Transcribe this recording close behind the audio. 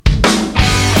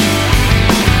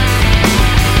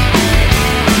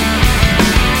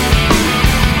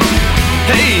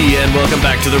and welcome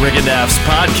back to the Rick and Dafs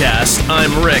podcast.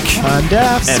 I'm Rick. I'm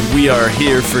Dafs. And we are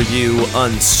here for you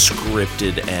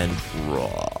unscripted and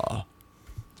raw.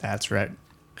 That's right.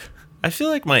 I feel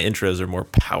like my intros are more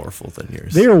powerful than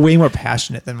yours. They are way more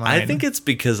passionate than mine. I think it's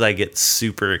because I get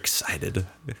super excited.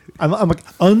 I'm like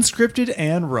unscripted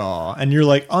and raw, and you're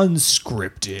like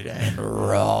unscripted and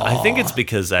raw. I think it's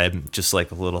because I'm just like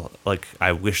a little, like,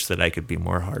 I wish that I could be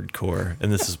more hardcore,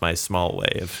 and this is my small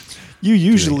way of... You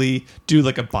usually do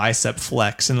like a bicep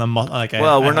flex and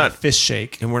we're not fist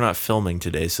shake, and we're not filming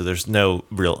today, so there's no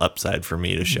real upside for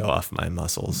me to show off my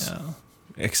muscles. No.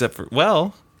 Except for,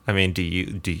 well, I mean, do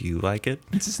you like it?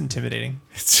 It's just intimidating.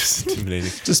 It's just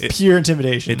intimidating. Pure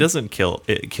intimidation. It doesn't kill.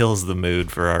 It kills the mood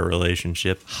for our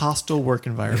relationship. Hostile work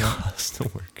environment.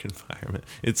 Hostile work environment.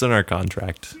 It's in our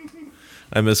contract.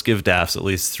 I must give Dafs at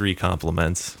least 3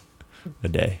 compliments a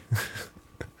day.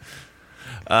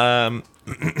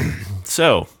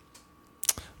 So,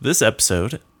 this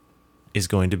episode is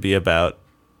going to be about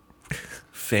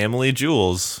family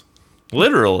jewels.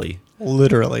 Literally.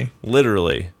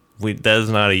 That is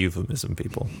not a euphemism,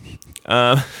 people.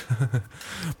 But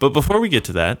before we get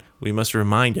to that, we must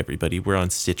remind everybody we're on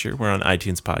Stitcher, we're on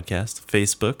iTunes Podcast,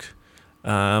 Facebook,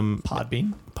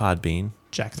 Podbean,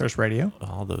 Jack Thirst Radio,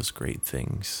 all those great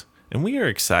things. And we are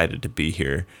excited to be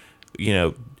here,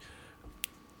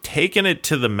 taking it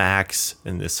to the max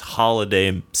in this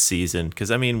holiday season. Because,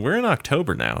 I mean, we're in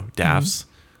October now, Dafs.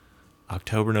 Mm-hmm.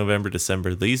 October, November,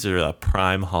 December. These are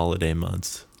prime holiday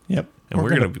months. Yep. And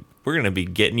we're gonna be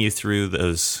getting you through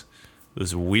those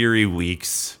weary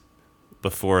weeks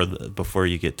before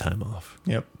you get time off.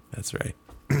 Yep. That's right.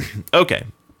 Okay.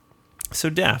 So,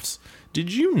 Dafs,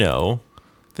 did you know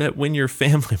that when your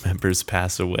family members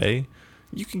pass away,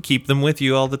 you can keep them with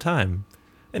you all the time?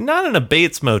 And not in a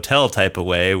Bates Motel type of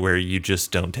way where you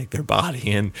just don't take their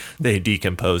body and they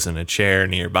decompose in a chair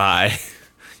nearby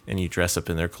and you dress up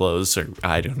in their clothes, or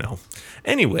I don't know.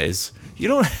 Anyways, you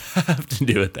don't have to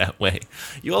do it that way.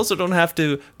 You also don't have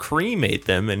to cremate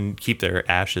them and keep their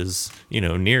ashes,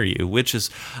 near you, which is,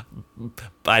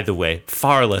 by the way,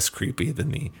 far less creepy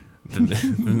than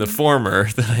the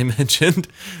former that I mentioned.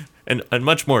 And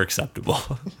much more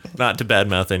acceptable. Not to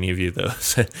badmouth any of you,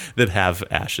 those that have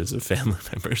ashes of family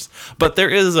members. But there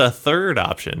is a third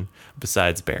option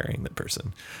besides burying the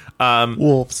person.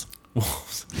 Wolves.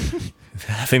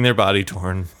 Having their body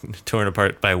torn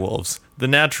apart by wolves. The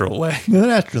natural way.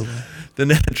 The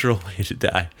natural way to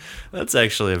die. That's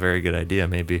actually a very good idea,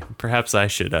 maybe. Perhaps I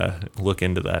should look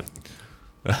into that.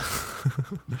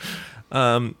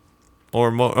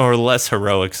 Or less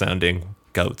heroic sounding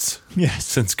goats. Yes.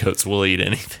 Since goats will eat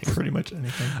anything. Pretty much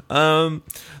anything.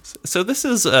 So this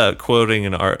is quoting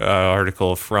an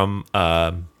article from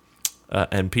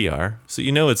NPR. So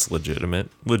it's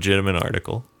legitimate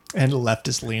article. And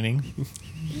leftist leaning.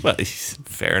 Well,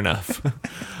 fair enough.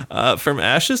 From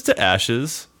ashes to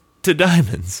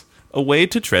diamonds, a way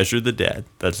to treasure the dead.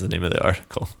 That's the name of the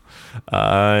article.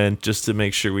 And just to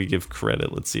make sure we give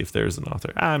credit, let's see if there's an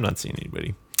author. I'm not seeing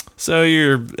anybody. So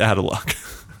you're out of luck.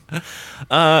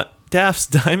 Dafs,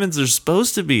 diamonds are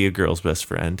supposed to be a girl's best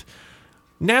friend.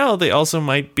 Now they also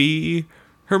might be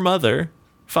her mother,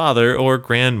 father, or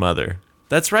grandmother.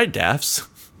 That's right, Dafs.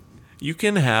 You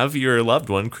can have your loved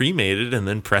one cremated and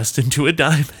then pressed into a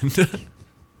diamond.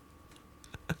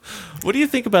 What do you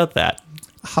think about that?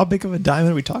 How big of a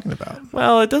diamond are we talking about?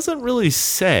 Well, it doesn't really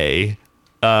say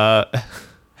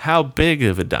how big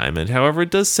of a diamond. However,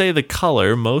 it does say the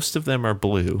color. Most of them are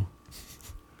blue.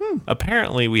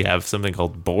 Apparently, we have something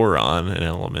called boron, an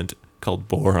element called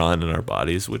boron in our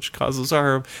bodies, which causes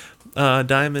our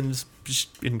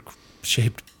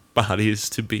diamond-shaped bodies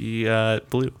to be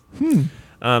blue.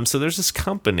 So there's this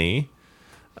company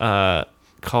it's a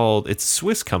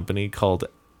Swiss company called,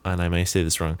 and I may say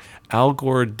this wrong,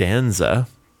 Algordanza,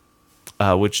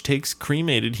 which takes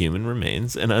cremated human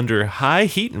remains and under high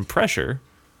heat and pressure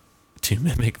to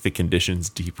mimic the conditions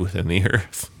deep within the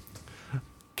earth,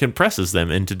 compresses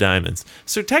them into diamonds.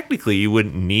 So technically you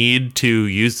wouldn't need to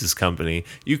use this company.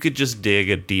 You could just dig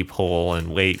a deep hole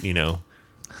and wait,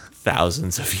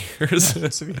 thousands of years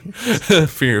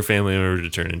for your family member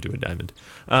to turn into a diamond.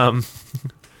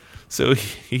 So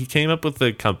he came up with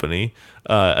the company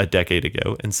a decade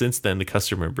ago, and since then the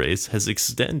customer base has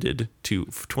extended to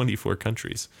 24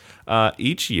 countries.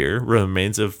 Each year,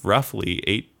 remains of roughly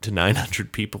 800 to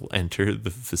 900 people enter the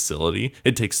facility.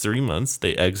 It takes 3 months.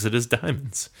 They exit as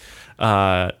diamonds.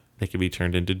 They can be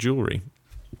turned into jewelry.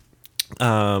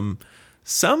 Some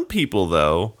people,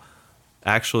 though,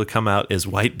 actually come out as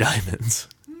white diamonds.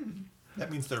 That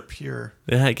means they're pure.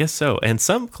 Yeah, I guess so. And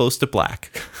some close to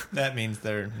black. That means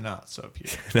they're not so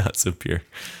pure. Not so pure.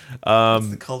 It's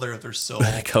the color of their soul.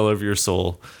 The color of your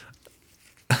soul.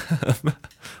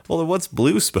 Well, then what's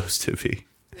blue supposed to be?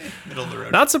 Middle of the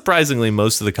road. Not surprisingly,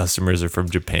 most of the customers are from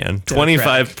Japan.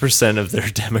 25% of their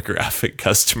demographic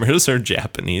customers are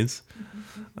Japanese.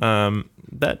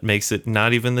 That makes it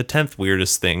not even the 10th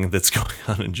weirdest thing that's going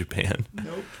on in Japan.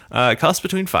 Nope. It costs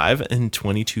between $5,000 and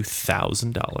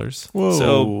 $22,000. Whoa.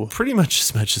 So pretty much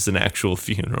as much as an actual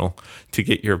funeral to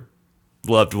get your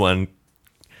loved one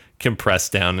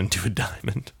compressed down into a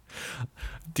diamond.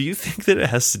 Do you think that it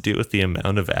has to do with the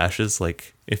amount of ashes?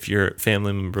 Like if your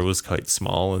family member was quite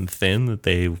small and thin, that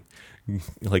they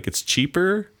like it's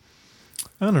cheaper?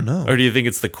 I don't know. Or do you think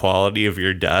it's the quality of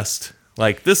your dust?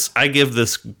 Like this, I give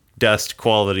this dust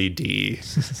quality D.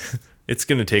 It's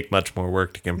going to take much more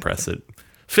work to compress it.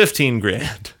 15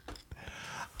 grand.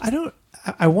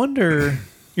 I wonder.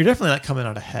 You're definitely not coming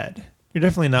out ahead. You're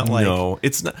definitely not like No,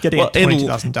 it's not getting a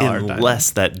 $22,000 diamond.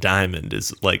 Unless that diamond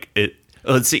is like it.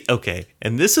 Let's see. Okay,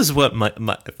 and this is what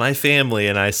my family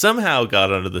and I somehow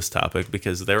got onto this topic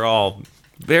because they're all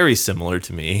very similar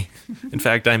to me. In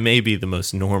fact, I may be the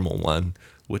most normal one,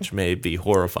 which may be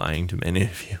horrifying to many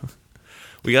of you.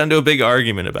 We got into a big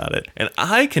argument about it, and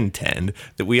I contend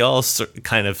that we all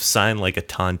kind of sign like a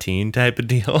tontine type of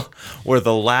deal, where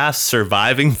the last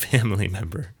surviving family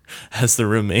member has the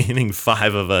remaining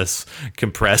 5 of us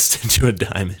compressed into a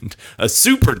diamond, a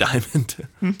super diamond.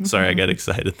 Sorry, I got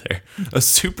excited there. A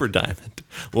super diamond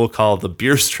we'll call the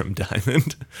Bierstrom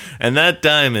diamond, and that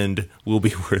diamond will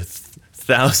be worth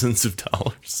thousands of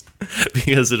dollars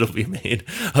because it'll be made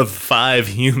of 5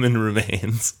 human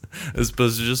remains as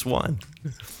opposed to just 1.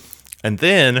 And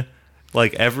then,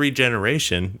 like every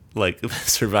generation, like the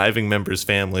surviving member's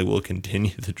family will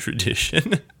continue the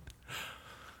tradition.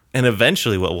 And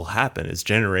eventually what will happen is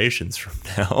generations from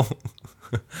now,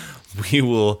 we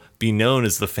will be known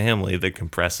as the family that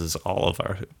compresses all of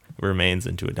our remains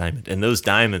into a diamond. And those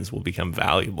diamonds will become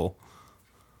valuable.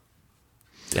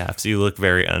 Dafs, you look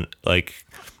very I'm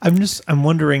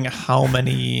wondering how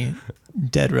many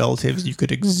dead relatives you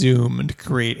could exhume to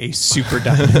create a super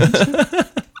diamond.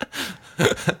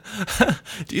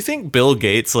 Do you think Bill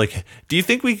Gates, do you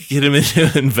think we could get him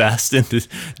to invest into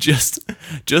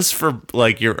just for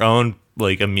like your own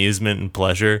like amusement and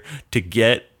pleasure to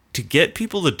get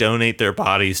people to donate their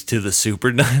bodies to the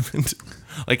super diamond?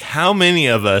 Like how many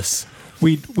of us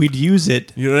We'd use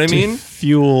it. You know what I mean?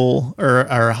 Fuel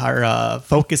or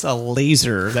focus a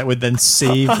laser that would then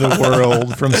save the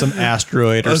world from some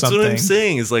asteroid or something. That's what I'm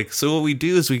saying is like, so what we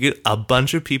do is we get a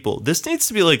bunch of people. This needs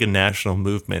to be like a national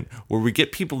movement where we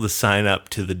get people to sign up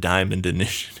to the Diamond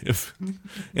Initiative.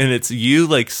 And it's you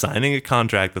like signing a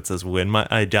contract that says when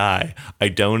I die, I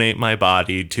donate my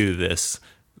body to this,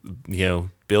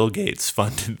 Bill Gates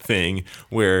funded thing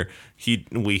where he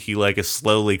like is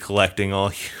slowly collecting all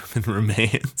human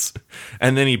remains,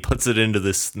 and then he puts it into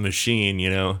this machine,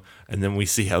 and then we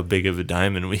see how big of a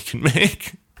diamond we can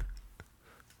make.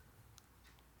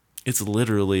 It's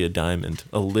literally a diamond,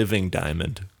 a living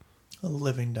diamond. A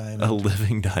living diamond. A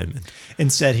living diamond.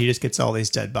 Instead, he just gets all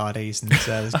these dead bodies and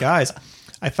says, guys,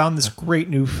 I found this great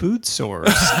new food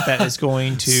source that is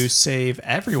going to save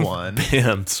everyone.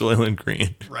 Bam, Soylent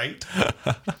Green. Right?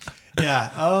 Yeah.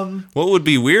 What would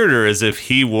be weirder is if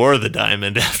he wore the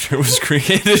diamond after it was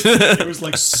created. It was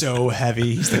like so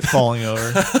heavy. He's like falling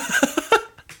over.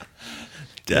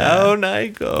 Down I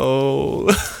go.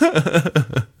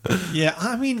 Yeah,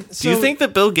 I mean, do you think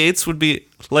that Bill Gates would be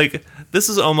like, this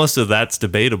is almost a That's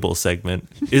Debatable segment.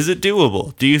 Is it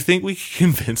doable? Do you think we can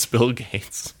convince Bill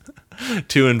Gates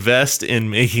to invest in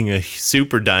making a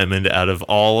super diamond out of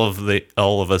all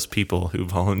of us people who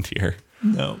volunteer?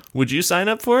 No. Would you sign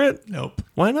up for it? Nope.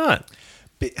 Why not?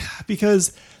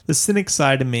 Because the cynic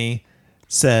side of me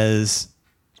says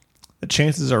the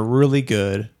chances are really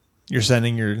good you're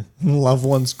sending your loved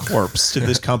one's corpse to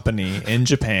this company in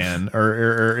Japan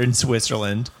or in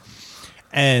Switzerland,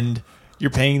 and you're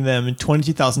paying them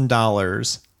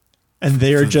 $22,000, and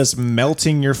they're just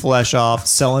melting your flesh off,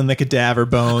 selling the cadaver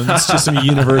bones to some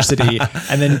university,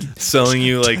 and then selling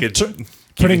you like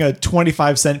putting a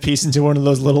 25-cent piece into one of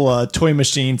those little toy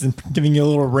machines and giving you a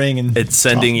little ring, and it's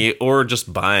sending you, or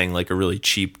just buying like a really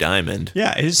cheap diamond.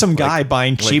 Yeah, it's some guy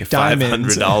buying cheap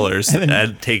diamonds, $500,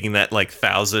 and taking that like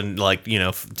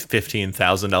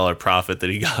 $15,000 profit that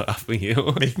he got off of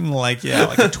you, making like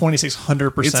a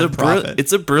 2,600% profit.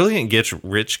 It's a brilliant get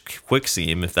rich quick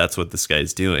scheme if that's what this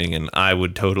guy's doing, and I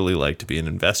would totally like to be an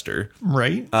investor,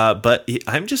 right? But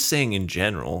I'm just saying in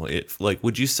general,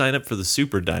 would you sign up for the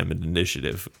Super Diamond Initiative?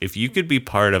 initiative. If you could be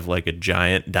part of like a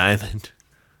giant diamond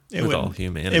with all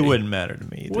humanity, it wouldn't matter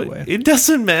to me either way. It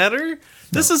doesn't matter.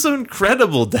 This is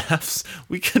incredible, Dafs.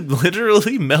 We could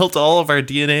literally melt all of our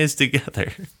DNAs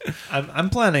together. I'm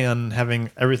planning on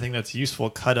having everything that's useful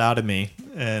cut out of me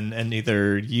and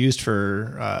either used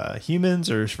for humans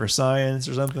or for science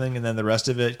or something, and then the rest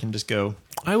of it can just go.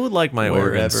 I would like my wherever.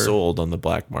 organs sold on the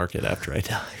black market after I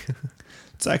die.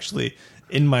 It's actually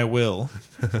in my will.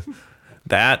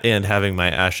 That and having my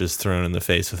ashes thrown in the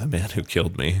face of the man who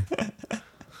killed me.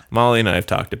 Molly and I have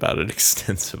talked about it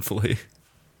extensively.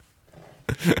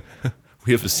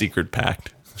 We have a secret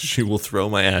pact. She will throw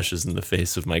my ashes in the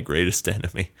face of my greatest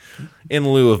enemy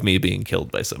in lieu of me being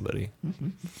killed by somebody.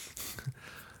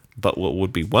 But what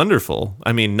would be wonderful,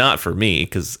 I mean, not for me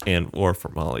or for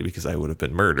Molly because I would have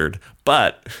been murdered,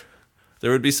 but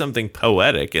there would be something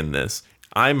poetic in this.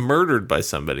 I'm murdered by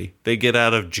somebody. They get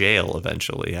out of jail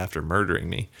eventually after murdering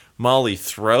me. Molly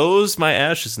throws my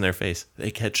ashes in their face.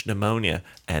 They catch pneumonia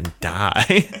and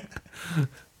die.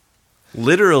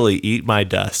 Literally eat my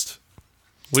dust.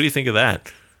 What do you think of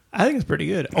that? I think it's pretty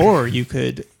good. Or you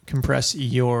could compress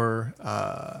your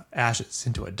ashes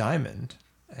into a diamond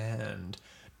and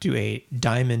do a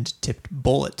diamond-tipped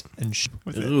bullet and shoot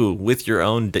with it. Ooh, with your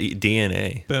own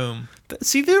DNA. Boom.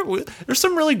 See, there's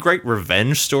some really great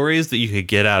revenge stories that you could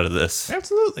get out of this.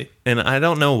 Absolutely. And I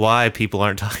don't know why people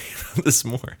aren't talking about this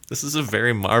more. This is a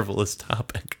very marvelous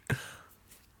topic.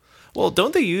 Well,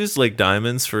 don't they use like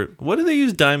diamonds for... What do they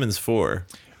use diamonds for?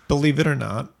 Believe it or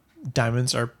not,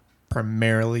 diamonds are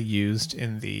primarily used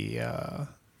in the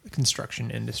construction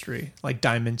industry. Like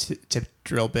diamond-tipped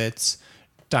drill bits,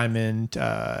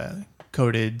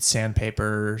 diamond-coated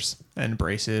sandpapers, and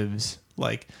abrasives.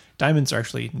 Like, diamonds are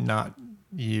actually not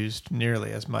used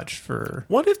nearly as much for...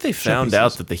 What if they found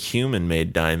out that the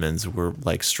human-made diamonds were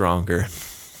like stronger,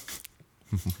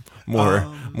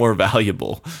 more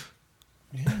valuable?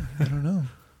 Yeah, I don't know.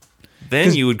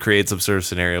 Then you would create some sort of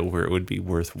scenario where it would be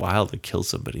worthwhile to kill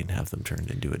somebody and have them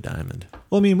turned into a diamond.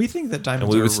 Well, I mean, we think that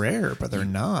diamonds are rare, but they're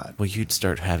not. Well, you'd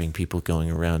start having people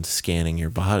going around scanning your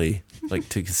body, like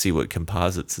to see what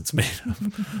composites it's made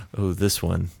of. Oh, this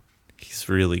one. He's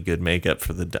really good makeup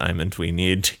for the diamond we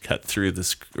need to cut through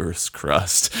this Earth's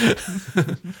crust.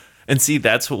 And see,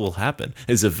 that's what will happen,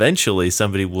 is eventually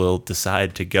somebody will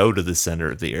decide to go to the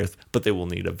center of the Earth, but they will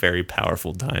need a very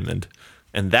powerful diamond.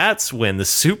 And that's when the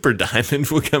super diamond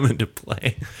will come into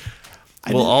play.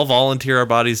 We'll all volunteer our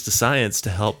bodies to science to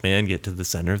help man get to the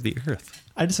center of the Earth.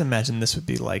 I just imagine this would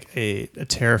be like a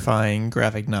terrifying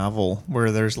graphic novel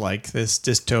where there's like this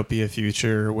dystopia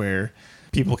future where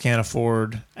people can't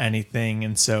afford anything,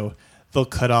 and so they'll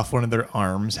cut off one of their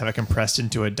arms, have it compressed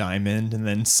into a diamond, and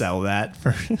then sell that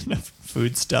for enough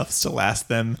foodstuffs to last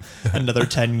them another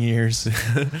 10 years.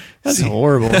 That's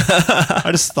horrible. I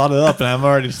just thought it up, and I'm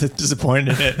already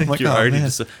disappointed in it. I'm like, oh, man.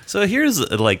 So here's,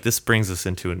 like, this brings us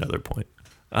into another point.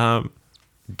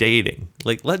 Dating.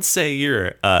 Like, let's say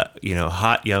you're a,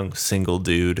 hot young single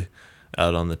dude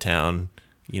out on the town,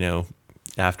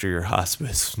 after your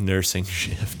hospice nursing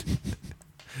shift.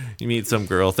 You meet some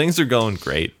girl. Things are going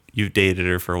great. You've dated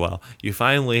her for a while. You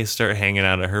finally start hanging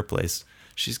out at her place.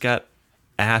 She's got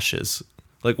ashes.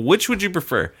 Like, which would you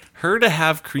prefer? Her to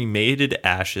have cremated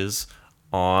ashes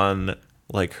on,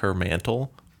 like, her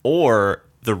mantle, or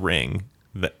the ring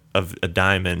of a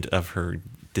diamond of her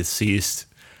deceased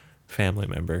family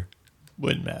member?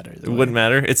 Wouldn't matter. It wouldn't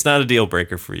matter? It's not a deal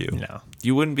breaker for you. No.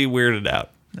 You wouldn't be weirded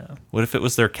out. No. What if it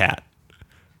was their cat?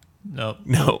 Nope.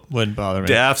 No. Wouldn't bother me.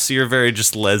 Dafs, you're very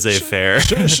just laissez-faire.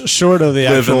 Short of the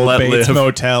actual Bates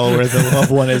Motel where the loved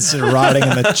one is rotting in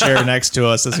the chair next to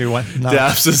us as we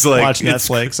Dafs is like, watch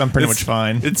Netflix. I'm pretty much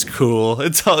fine. It's cool.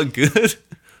 It's all good.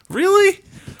 Really?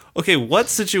 Okay, what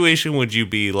situation would you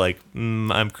be like,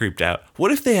 I'm creeped out?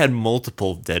 What if they had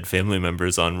multiple dead family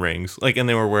members on rings, like, and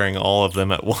they were wearing all of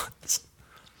them at once?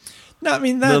 No, I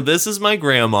mean, this is my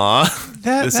grandma.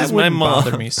 This is my mom.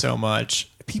 Bother me so much.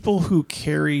 People who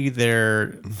carry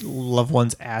their loved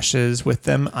one's ashes with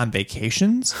them on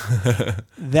vacations,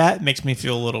 that makes me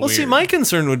feel a little weird. Well, see, my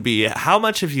concern would be, how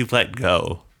much have you let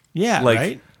go? Yeah,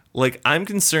 right? Like, I'm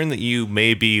concerned that you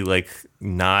may be, like,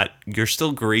 you're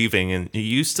still grieving, and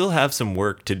you still have some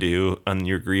work to do on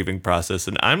your grieving process,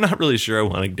 and I'm not really sure I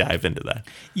want to dive into that.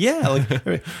 Yeah,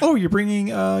 like, oh, you're bringing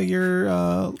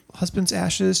your husband's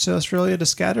ashes to Australia to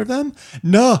scatter them?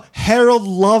 No, Harold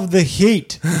loved the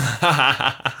heat.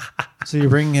 So you're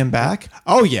bringing him back?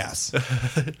 Oh, yes.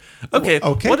 Okay,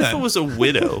 what then. If it was a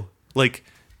widow?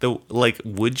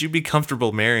 Would you be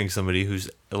comfortable marrying somebody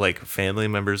whose, like, family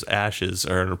members' ashes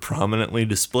are prominently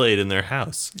displayed in their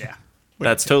house? Yeah.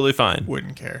 That's totally fine.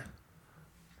 Wouldn't care.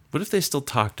 What if they still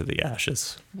talk to the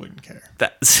ashes? Wouldn't care.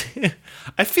 That's.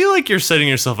 I feel like you're setting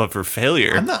yourself up for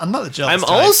failure. I'm not the jealous I'm type.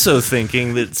 also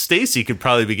thinking that Stacy could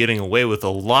probably be getting away with a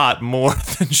lot more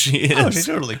than she is. Oh, she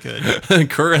totally could.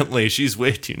 Currently, she's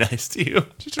way too nice to you.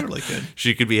 She totally could.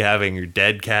 She could be having your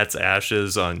dead cat's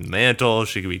ashes on the mantle.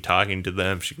 She could be talking to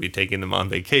them. She could be taking them on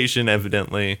vacation,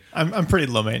 evidently. I'm pretty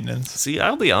low maintenance. See,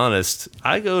 I'll be honest.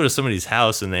 I go to somebody's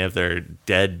house and they have their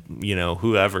dead,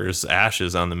 whoever's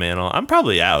ashes on the mantle. I'm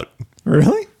probably out.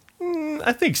 Really?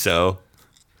 I think so.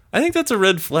 I think that's a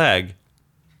red flag.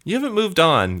 You haven't moved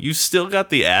on. You still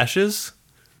got the ashes.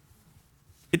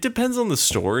 It depends on the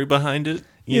story behind it,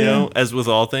 you know, as with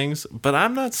all things. But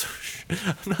I'm not so sure.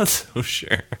 I'm not so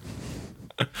sure.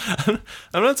 I'm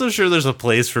not so sure there's a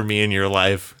place for me in your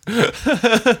life.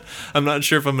 I'm not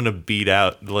sure if I'm going to beat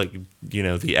out,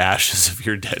 the ashes of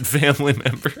your dead family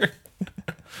member.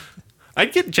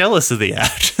 I'd get jealous of the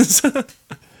ashes.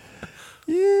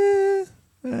 Yeah.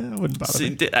 It wouldn't bother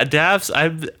me.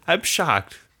 Dafs, I'm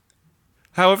shocked.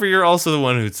 However, you're also the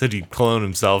one who said he'd clone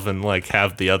himself and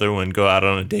have the other one go out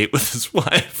on a date with his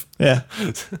wife. Yeah.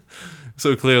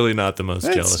 So clearly not the most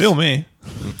It's jealous. still me.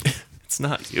 It's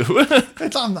not you. I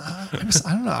don't know,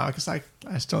 because I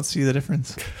just don't see the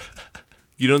difference.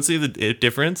 You don't see the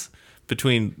difference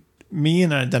between Me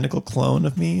and an identical clone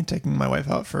of me taking my wife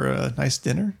out for a nice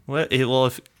dinner. what?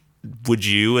 Would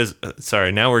you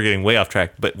sorry, now we're getting way off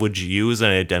track. But would you, as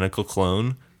an identical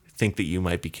clone, think that you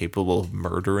might be capable of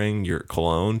murdering your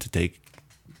clone to take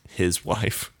his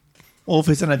wife? Well, if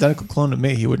he's an identical clone of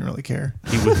me, he wouldn't really care.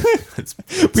 He would. That's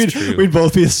true. We'd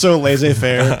both be so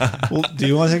laissez-faire. Well, do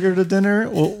you want to take her to dinner?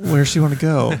 Well, where does she want to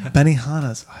go?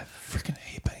 Benihana's. I freaking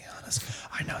hate Benihana's.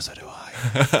 I know, so do I.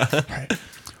 All right.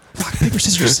 Rock, paper,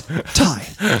 scissors, tie.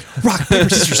 Rock, paper,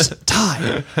 scissors,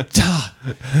 tie. Ta.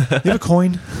 You have a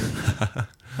coin?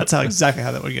 That's exactly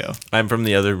how that would go. I'm from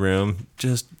the other room.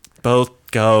 Just both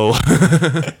go.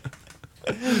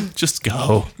 Just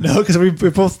go. No, because we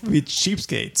both be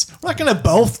cheapskates. We're not going to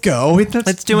both go.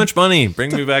 That's too much money.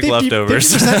 Bring me back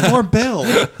leftovers. 50% more bill.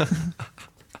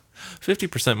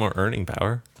 50% more earning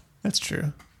power. That's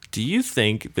true. Do you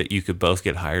think that you could both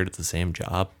get hired at the same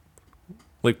job?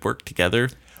 Work together?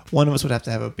 One of us would have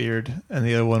to have a beard, and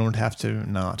the other one would have to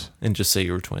not. And just say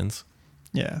you were twins?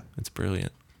 Yeah. It's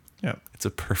brilliant. Yeah. It's a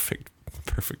perfect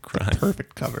crime.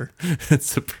 Perfect cover.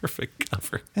 It's a perfect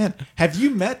cover. Man, have you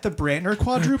met the Brantner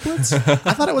quadruplets?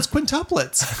 I thought it was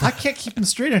quintuplets. I can't keep them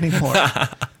straight anymore.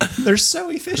 They're so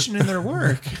efficient in their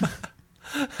work.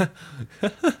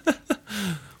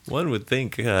 One would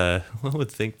think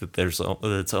that there's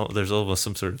almost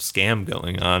some sort of scam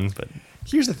going on, but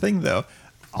Here's the thing, though.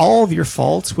 All of your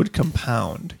faults would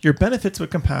compound. Your benefits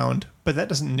would compound, but that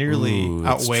doesn't nearly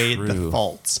outweigh the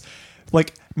faults.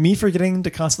 Me forgetting to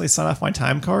constantly sign off my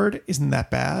time card isn't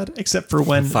that bad, except for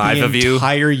when the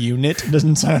entire unit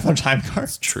doesn't sign off on time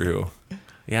cards. True.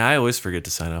 Yeah, I always forget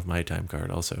to sign off my time card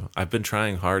also. I've been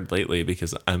trying hard lately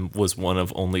because I was one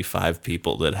of only 5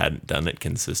 people that hadn't done it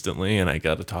consistently, and I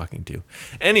got a talking to.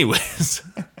 Anyways.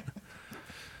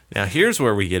 Now, here's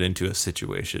where we get into a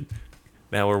situation.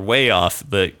 Now, we're way off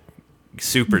the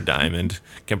super diamond,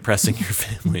 compressing your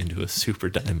family into a super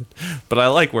diamond. But I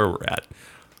like where we're at.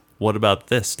 What about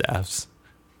this, Dafs?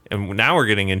 And now we're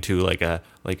getting into like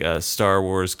a Star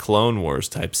Wars Clone Wars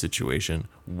type situation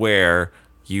where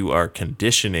you are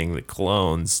conditioning the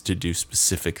clones to do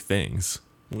specific things.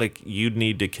 You'd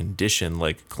need to condition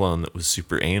a clone that was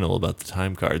super anal about the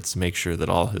time cards to make sure that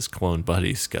all his clone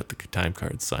buddies got the time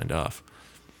cards signed off.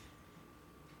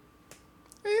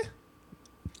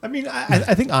 I mean,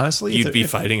 I think honestly, you'd be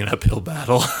fighting an uphill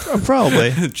battle. Probably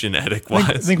genetic wise.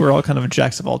 I think we're all kind of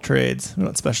jacks of all trades. We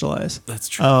don't specialize. That's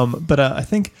true. But I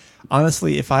think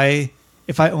honestly, if I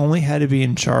only had to be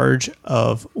in charge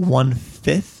of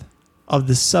 1/5 of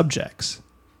the subjects,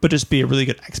 but just be a really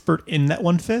good expert in that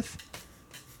 1/5,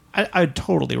 I'd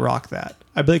totally rock that.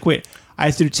 I'd be like, wait, I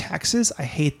have to do taxes? I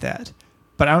hate that.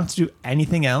 But I don't have to do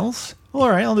anything else? Well, all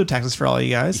right, I'll do taxes for all you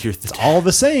guys. It's all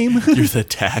the same. You're the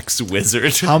tax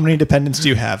wizard. How many dependents do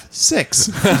you have? 6.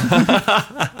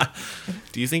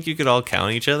 Do you think you could all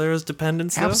count each other as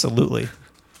dependents, though? Absolutely.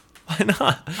 Why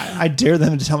not? I dare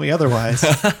them to tell me otherwise.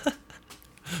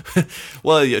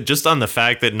 Well, just on the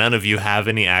fact that none of you have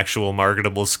any actual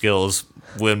marketable skills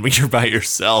when you're by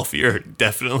yourself, you're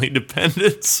definitely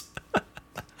dependents.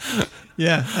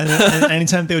 Yeah, and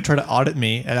anytime they would try to audit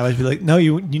me, and I would be like, "No,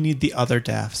 you need the other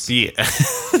Dafs." Yeah,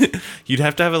 you'd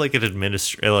have to have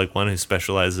an one who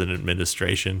specializes in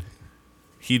administration.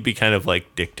 He'd be kind of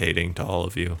dictating to all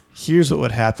of you. Here's what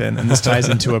would happen, and this ties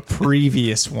into a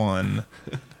previous one,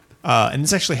 and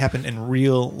this actually happened in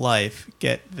real life.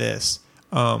 Get this: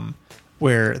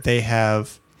 where they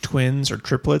have twins or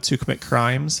triplets who commit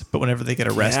crimes, but whenever they get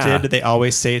arrested, Yeah. they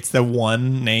always say it's the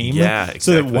one name. Yeah,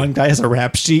 So that exactly. one guy has a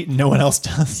rap sheet and no one else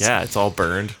does. Yeah, it's all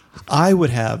burned. I would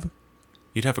have,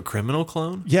 You'd have a criminal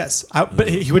clone? yes, but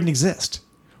he wouldn't exist.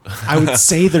 I would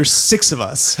say there's 6 of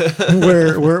us. We're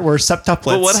septuplets.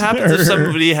 But what happens if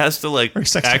somebody has to like or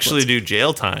sextuplets. actually do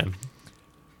jail time?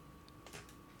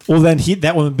 Well, then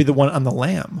that one would be the one on the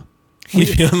lamb.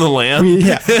 He'd be on the lamb?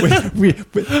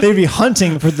 They'd be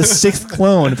hunting for the 6th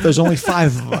clone if there's only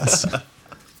 5 of us.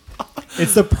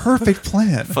 It's the perfect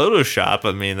plan. Photoshop,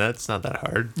 I mean, that's not that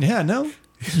hard. Yeah, no.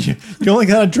 You only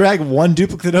gotta drag one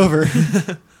duplicate over.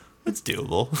 It's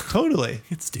doable. Totally.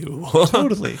 It's doable.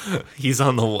 Totally. He's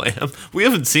on the lam. We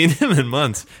haven't seen him in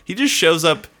months. He just shows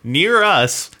up near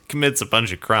us, commits a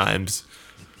bunch of crimes.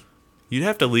 You'd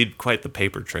have to lead quite the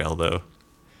paper trail, though.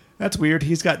 That's weird.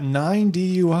 He's got 9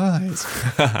 DUIs.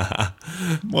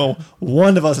 Well,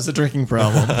 one of us has a drinking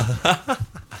problem.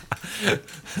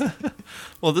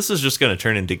 Well, this is just going to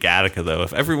turn into Gattaca, though.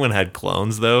 If everyone had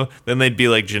clones, though, then they'd be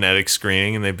like genetic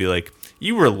screening, and they'd be like,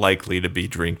 you were likely to be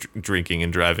drinking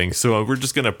and driving, so we're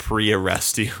just going to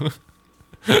pre-arrest you.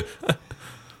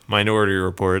 Minority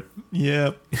Report.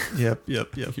 Yep.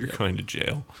 You're going to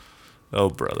jail. Oh,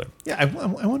 brother. Yeah, I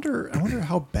wonder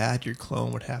how bad your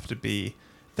clone would have to be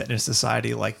that in a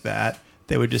society like that,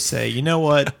 they would just say, you know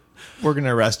what? We're going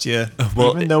to arrest you.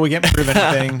 Well, even though we can't prove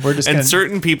anything, we're just going And to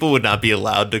certain people would not be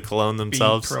allowed to clone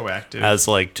themselves proactive. as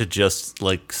like to just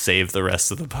like save the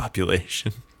rest of the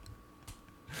population.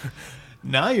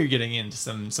 Now you're getting into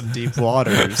some deep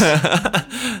waters.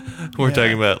 We're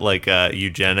talking about like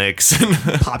eugenics and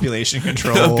Population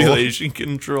control. population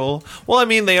control. Well, I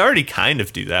mean, they already kind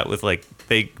of do that with like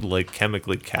they like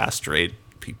chemically castrate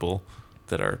people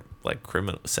that are like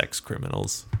sex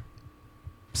criminals.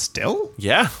 Still?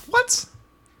 Yeah, What?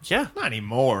 yeah, Not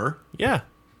anymore. yeah.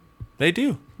 They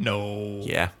do. No.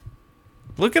 Yeah,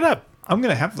 look it up. I'm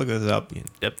going to have to look this up.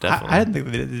 Yep, definitely. I didn't think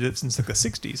they did it since like the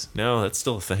 60s. No, that's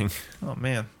still a thing. Oh,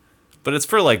 man. But it's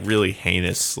for like really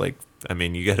heinous. Like, I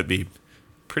mean, you got to be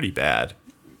pretty bad.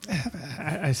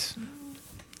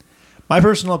 My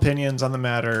personal opinions on the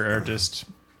matter are just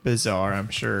bizarre, I'm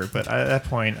sure. But at that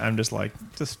point, I'm just like,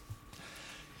 just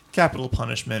capital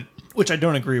punishment, which I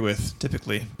don't agree with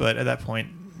typically. But at that point,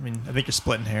 I mean, I think you're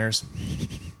splitting hairs.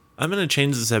 I'm going to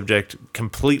change the subject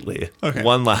completely Okay.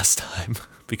 one last time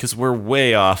because we're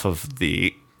way off of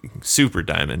the super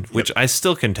diamond, which I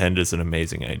still contend is an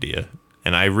amazing idea.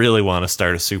 And I really want to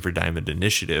start a super diamond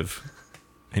initiative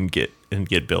and get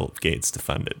Bill Gates to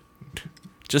fund it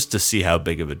just to see how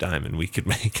big of a diamond we could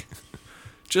make.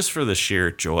 Just for the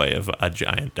sheer joy of a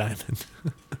giant diamond.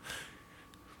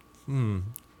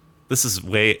 This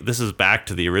is back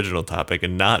to the original topic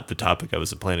and not the topic I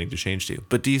was planning to change to.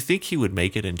 But do you think he would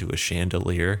make it into a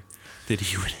chandelier that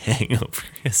he would hang over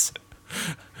his...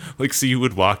 Like, so you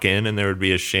would walk in and there would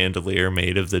be a chandelier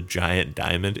made of the giant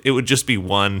diamond. It would just be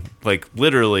one, like,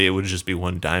 literally it would just be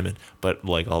one diamond. But,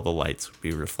 like, all the lights would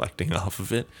be reflecting off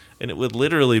of it. And it would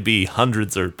literally be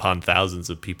hundreds or upon thousands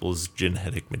of people's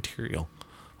genetic material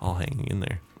all hanging in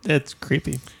there. It's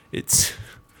creepy. It's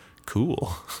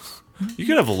cool. You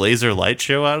could have a laser light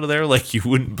show out of there like you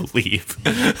wouldn't believe.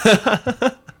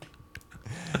 That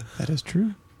is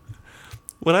true.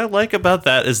 What I like about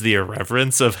that is the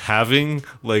irreverence of having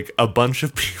like a bunch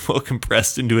of people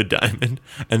compressed into a diamond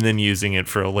and then using it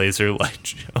for a laser light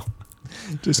show.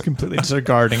 Just completely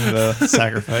disregarding the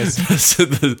sacrifice. So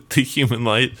the human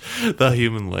life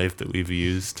that we've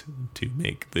used to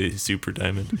make the super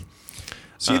diamond.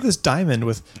 See this diamond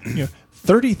with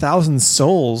 30,000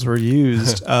 souls were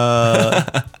used.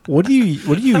 What do you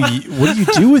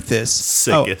do with this?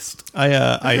 Sickest.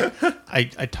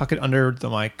 I tuck it under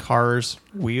my car's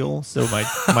wheel so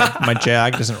my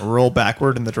Jag doesn't roll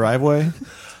backward in the driveway.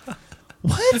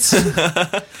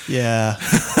 What? Yeah.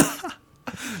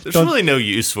 There's really no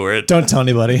use for it. Don't tell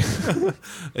anybody.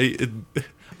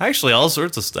 Actually, all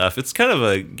sorts of stuff. It's kind of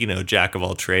a, jack of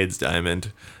all trades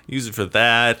diamond. Use it for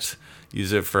that.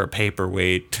 Use it for a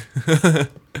paperweight.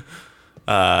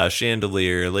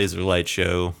 Chandelier, laser light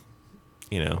show.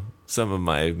 Some of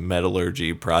my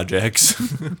metallurgy projects.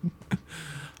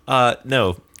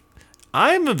 No.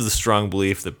 I'm of the strong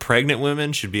belief that pregnant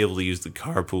women should be able to use the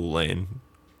carpool lane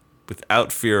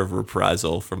without fear of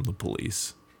reprisal from the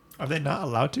police. Are they not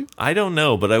allowed to? I don't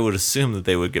know, but I would assume that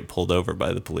they would get pulled over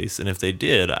by the police. And if they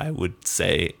did, I would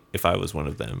say, if I was one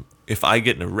of them, if I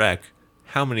get in a wreck,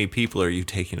 how many people are you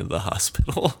taking to the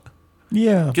hospital?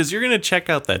 Yeah. Because you're going to check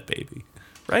out that baby,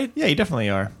 right? Yeah, you definitely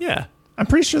are. Yeah. I'm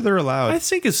pretty sure they're allowed. I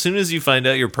think as soon as you find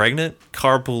out you're pregnant,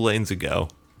 carpool lanes a go.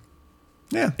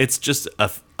 Yeah. It's just a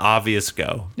obvious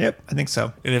go. Yep, I think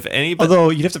so. And if anybody, Although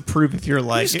you'd have to prove if you're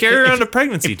like... just carry around a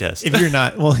pregnancy test. If you're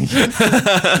not... Well,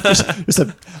 just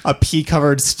a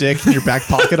pea-covered stick in your back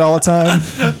pocket all the time.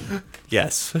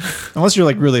 Yes. Unless you're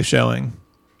like really showing.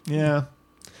 Yeah.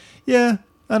 Yeah,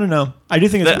 I don't know. I do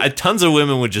think it's... Tons of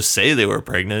women would just say they were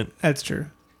pregnant. That's true.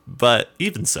 But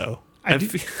even so... I do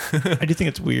think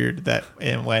it's weird that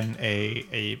when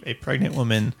a pregnant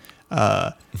woman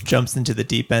jumps into the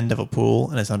deep end of a pool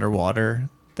and is underwater,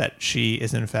 that she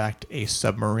is in fact a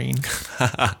submarine.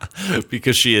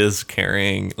 Because she is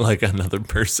carrying like another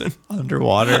person.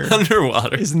 Underwater.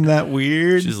 Isn't that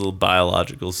weird? She's a little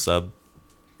biological sub.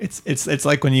 It's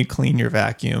like when you clean your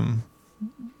vacuum.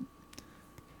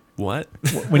 What?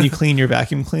 When you clean your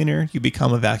vacuum cleaner, you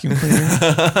become a vacuum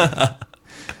cleaner.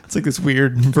 It's like this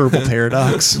weird verbal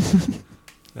paradox.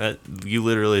 You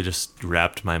literally just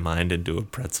wrapped my mind into a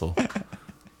pretzel.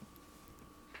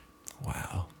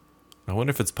 Wow. I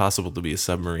wonder if it's possible to be a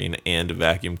submarine and a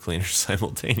vacuum cleaner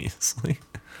simultaneously.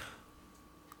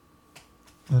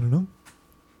 I don't know.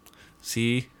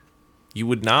 See, you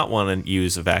would not want to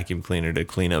use a vacuum cleaner to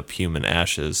clean up human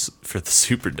ashes for the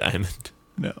super diamond.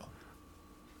 No.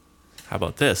 How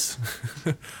about this?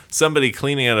 Somebody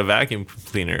cleaning out a vacuum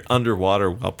cleaner underwater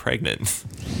while pregnant.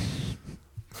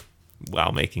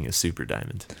 While making a super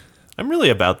diamond. I'm really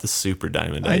about the super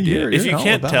diamond idea. If you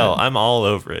can't tell, I'm all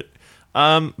over it.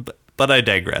 But I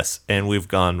digress, and we've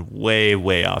gone way,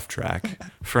 way off track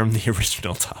from the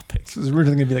original topic. This is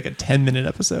originally going to be like a 10-minute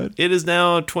episode. It is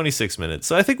now 26 minutes,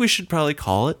 so I think we should probably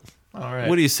call it. All right.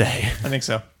 What do you say? I think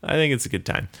so. I think it's a good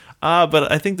time.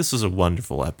 But I think this was a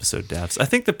wonderful episode, Dafs. I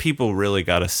think the people really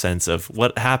got a sense of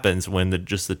what happens when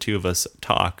just the two of us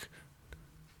talk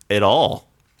at all.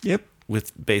 Yep.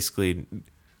 With basically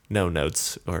no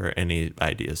notes or any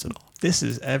ideas at all. This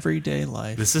is everyday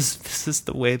life. This is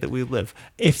the way that we live.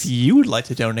 If you would like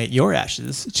to donate your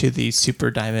ashes to the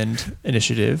Super Diamond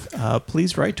Initiative,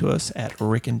 please write to us at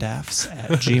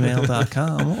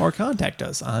rickandaffs@gmail.com or contact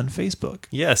us on Facebook.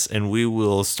 Yes, and we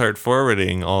will start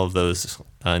forwarding all of those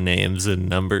names and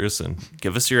numbers, and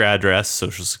give us your address,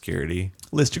 social security.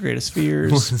 List of greatest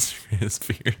fears.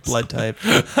 Blood type.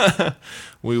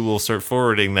 We will start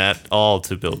forwarding that all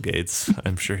to Bill Gates.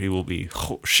 I'm sure he will be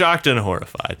shocked and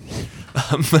horrified.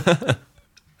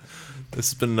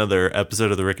 This has been another episode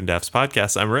of the Rick and Dafs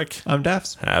podcast. I'm Rick. I'm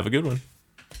Dafs. Have a good one.